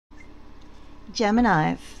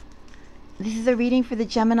Geminis. This is a reading for the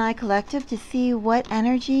Gemini collective to see what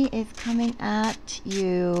energy is coming at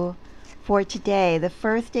you for today, the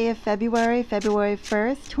first day of February, February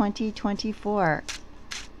 1st, 2024.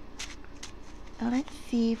 Let's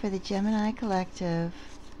see for the Gemini collective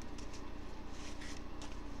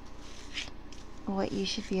what you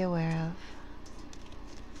should be aware of.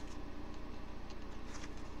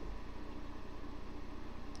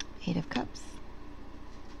 Eight of Cups.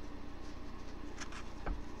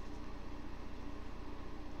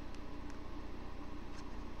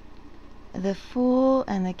 The Fool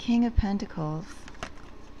and the King of Pentacles.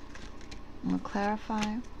 We'll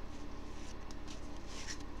clarify.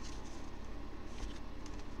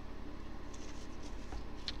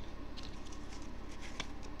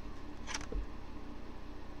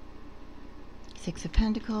 Six of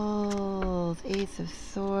Pentacles, Ace of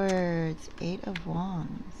Swords, Eight of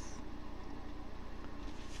Wands.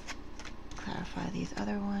 Clarify these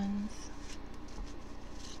other ones.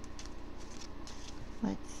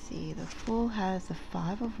 Let's see, the Fool has the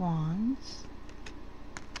Five of Wands,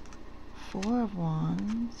 Four of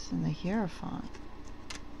Wands, and the Hierophant.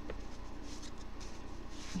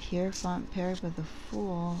 The Hierophant paired with the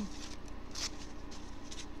Fool.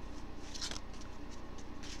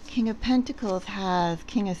 King of Pentacles has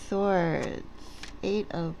King of Swords,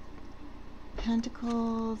 Eight of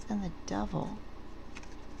Pentacles, and the Devil.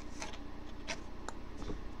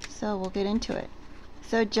 So we'll get into it.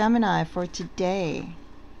 So Gemini, for today,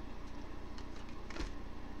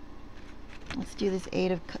 let's do this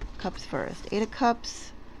Eight of Cups first. Eight of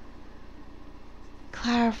Cups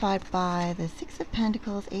clarified by the Six of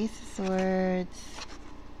Pentacles, Ace of Swords,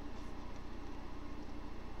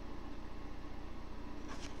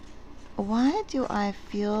 why do I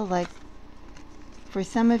feel like for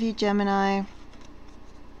some of you Gemini,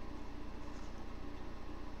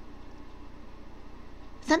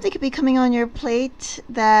 something could be coming on your plate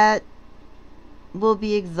that will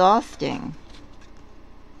be exhausting.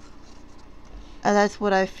 That's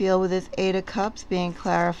what I feel with this Eight of Cups being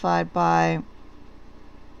clarified by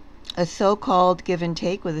a so-called give and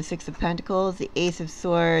take with the Six of Pentacles, the Ace of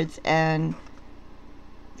Swords, and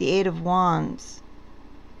the Eight of Wands.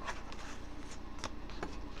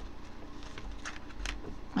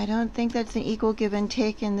 I don't think that's an equal give and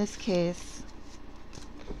take in this case,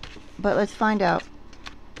 but let's find out.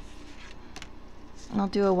 I'll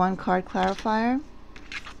do a one-card clarifier.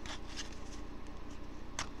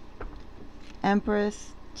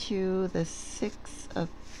 Empress to the Six of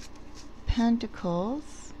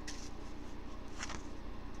Pentacles.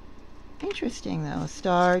 Interesting though.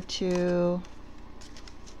 Star to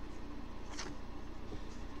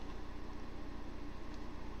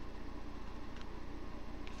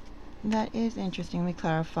that is interesting. Let me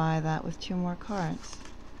clarify that with two more cards.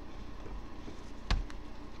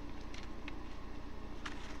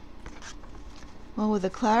 Well, with the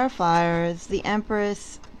clarifiers, the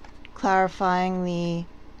Empress clarifying the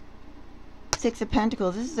Six of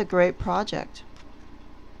Pentacles, this is a great project.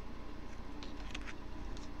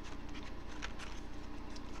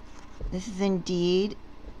 This is indeed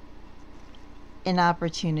an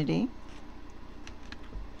opportunity.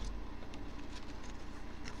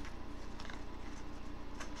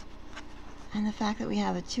 And the fact that we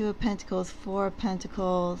have the Two of Pentacles, Four of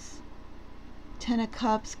Pentacles, Ten of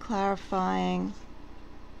Cups clarifying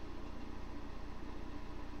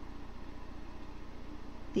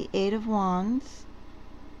the Eight of Wands.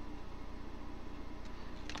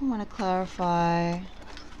 I want to clarify, let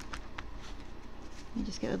me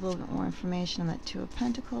just get a little bit more information on that Two of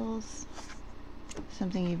Pentacles,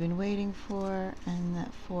 something you've been waiting for, and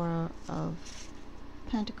that Four of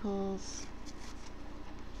Pentacles,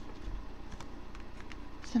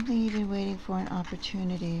 something you've been waiting for, an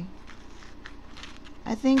opportunity.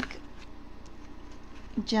 I think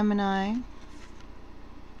Gemini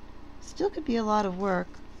still could be a lot of work,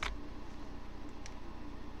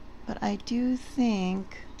 but I do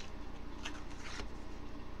think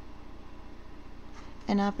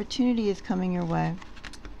an opportunity is coming your way.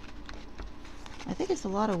 I think it's a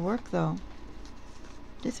lot of work though.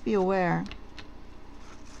 Just be aware.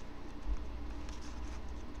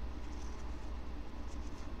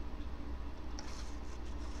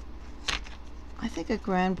 I think a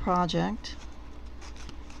grand project,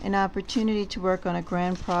 an opportunity to work on a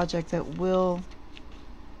grand project that will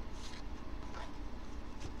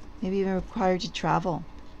maybe even require you to travel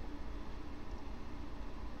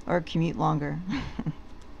or commute longer,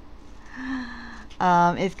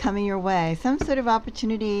 is coming your way. Some sort of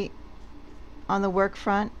opportunity on the work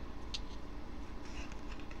front.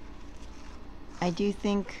 I do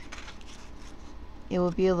think It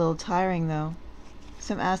will be a little tiring though.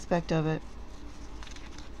 Some aspect of it.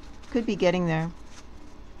 Could be getting there.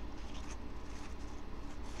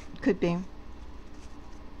 Could be.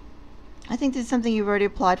 I think this is something you've already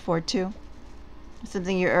applied for too.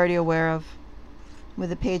 Something you're already aware of. With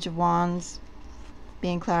the Page of Wands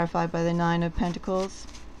being clarified by the Nine of Pentacles.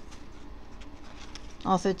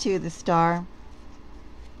 Also too, the Star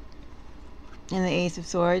and the Ace of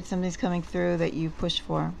Swords. Something's coming through that you push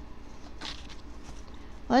for.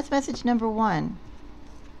 Well, that's message number 1.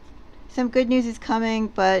 Some good news is coming,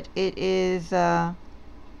 but it is going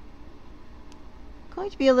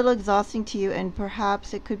to be a little exhausting to you, and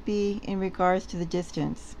perhaps it could be in regards to the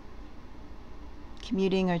distance,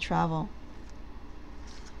 commuting or travel.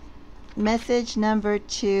 Message number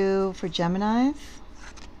 2 for Geminis.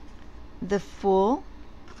 The Fool,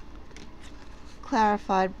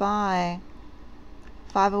 clarified by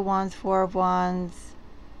 5 of Wands, 4 of Wands,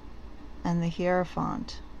 and the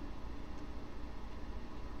Hierophant.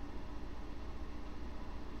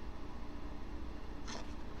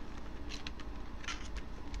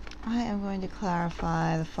 I am going to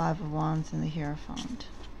clarify the 5 of Wands and the Hierophant.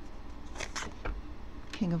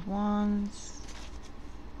 King of Wands,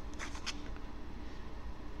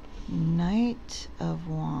 Knight of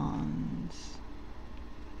Wands.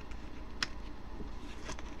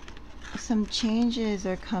 Some changes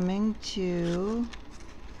are coming to,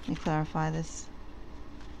 let me clarify this,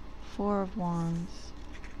 4 of Wands,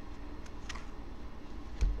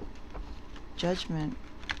 Judgment.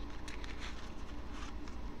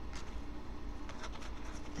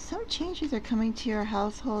 Some changes are coming to your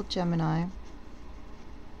household, Gemini.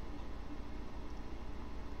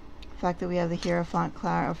 The fact that we have the Hierophant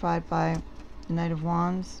clarified by the Knight of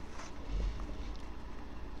Wands.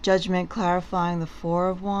 Judgment clarifying the 4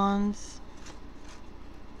 of Wands.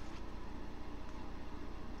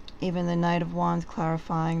 Even the Knight of Wands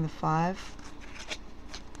clarifying the 5.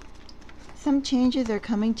 Some changes are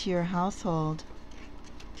coming to your household.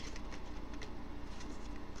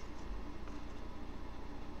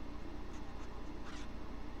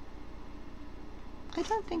 I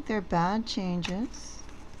don't think they're bad changes.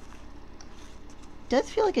 It does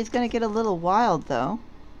feel like it's going to get a little wild though.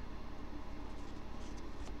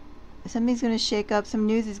 Something's going to shake up, some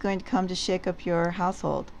news is going to come to shake up your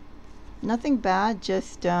household. Nothing bad,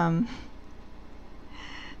 just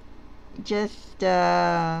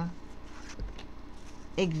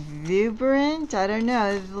exuberant. I don't know,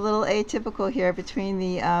 it's a little atypical here between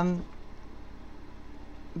the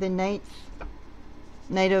Knight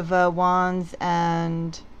of Wands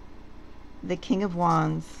and the King of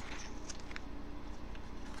Wands.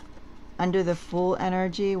 Under the Fool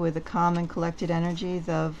energy with the calm and collected energies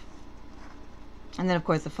of, and then of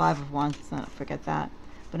course the 5 of Wands, let's not forget that.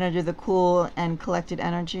 But under the cool and collected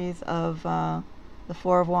energies of the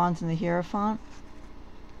 4 of Wands and the Hierophant.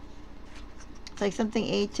 It's like something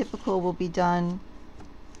atypical will be done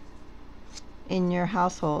in your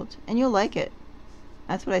household. And you'll like it.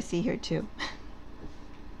 That's what I see here too.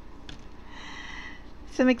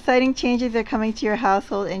 Some exciting changes are coming to your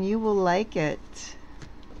household and you will like it.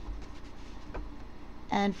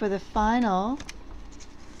 And for the final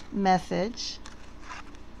message,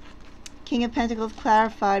 King of Pentacles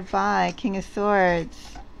clarified by King of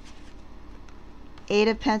Swords, 8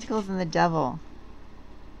 of Pentacles, and the Devil.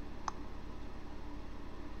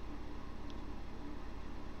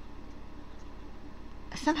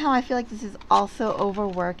 Somehow I feel like this is also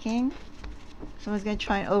overworking. Someone's going to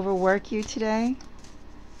try and overwork you today.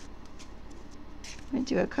 I'm going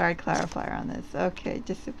to do a card clarifier on this. Okay,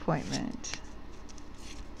 disappointment.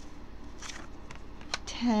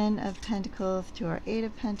 10 of Pentacles to our 8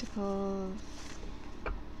 of Pentacles.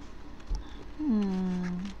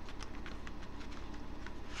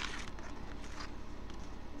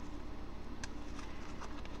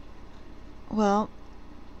 Well,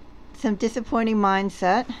 some disappointing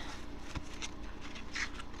mindset.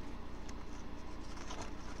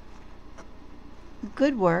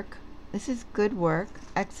 Good work. This is good work.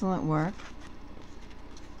 Excellent work.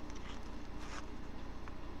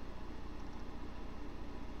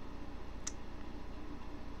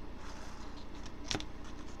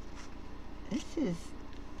 This is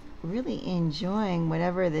really enjoying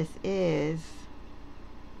whatever this is.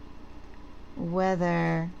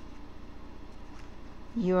 Whether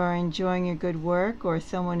you are enjoying your good work or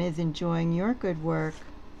someone is enjoying your good work.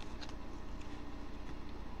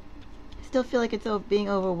 I still feel like it's being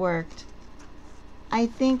overworked. I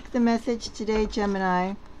think the message today,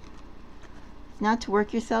 Gemini, not to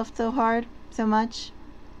work yourself so hard, so much.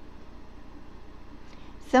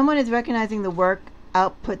 Someone is recognizing the work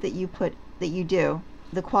output that you do,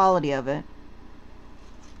 the quality of it.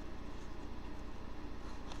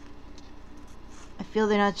 feel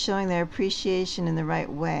they're not showing their appreciation in the right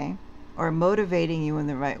way or motivating you in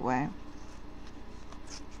the right way.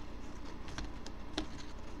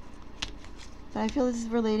 But I feel this is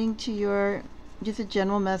relating to your, just a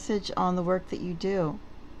general message on the work that you do.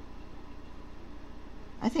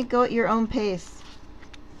 I think go at your own pace.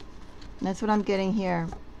 And that's what I'm getting here.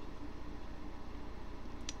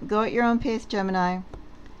 Go at your own pace, Gemini.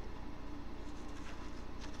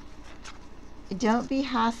 Don't be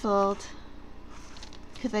hassled,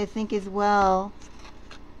 because I think as well,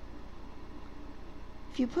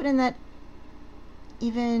 if you put in that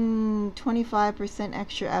even 25%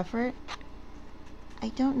 extra effort, I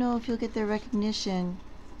don't know if you'll get the recognition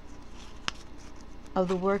of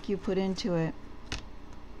the work you put into it.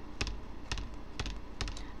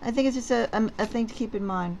 I think it's just a thing to keep in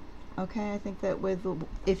mind. Okay, I think that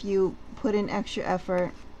if you put in extra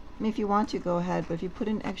effort, I mean, if you want to, go ahead, but if you put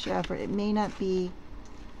in extra effort, it may not be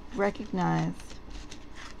recognized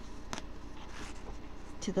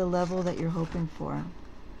to the level that you're hoping for.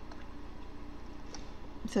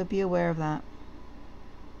 So be aware of that.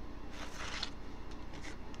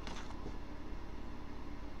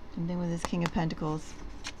 Something with this King of Pentacles.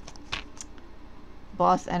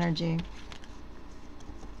 Boss energy.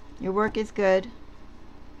 Your work is good.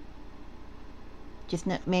 Just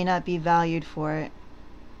may not be valued for it.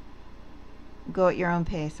 Go at your own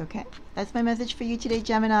pace, okay? That's my message for you today,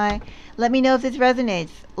 Gemini. Let me know if this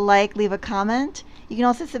resonates. Like, leave a comment. You can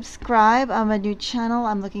also subscribe. I'm a new channel.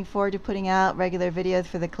 I'm looking forward to putting out regular videos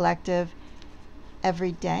for the collective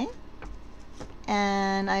every day.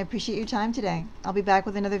 And I appreciate your time today. I'll be back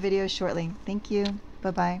with another video shortly. Thank you.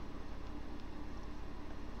 Bye-bye.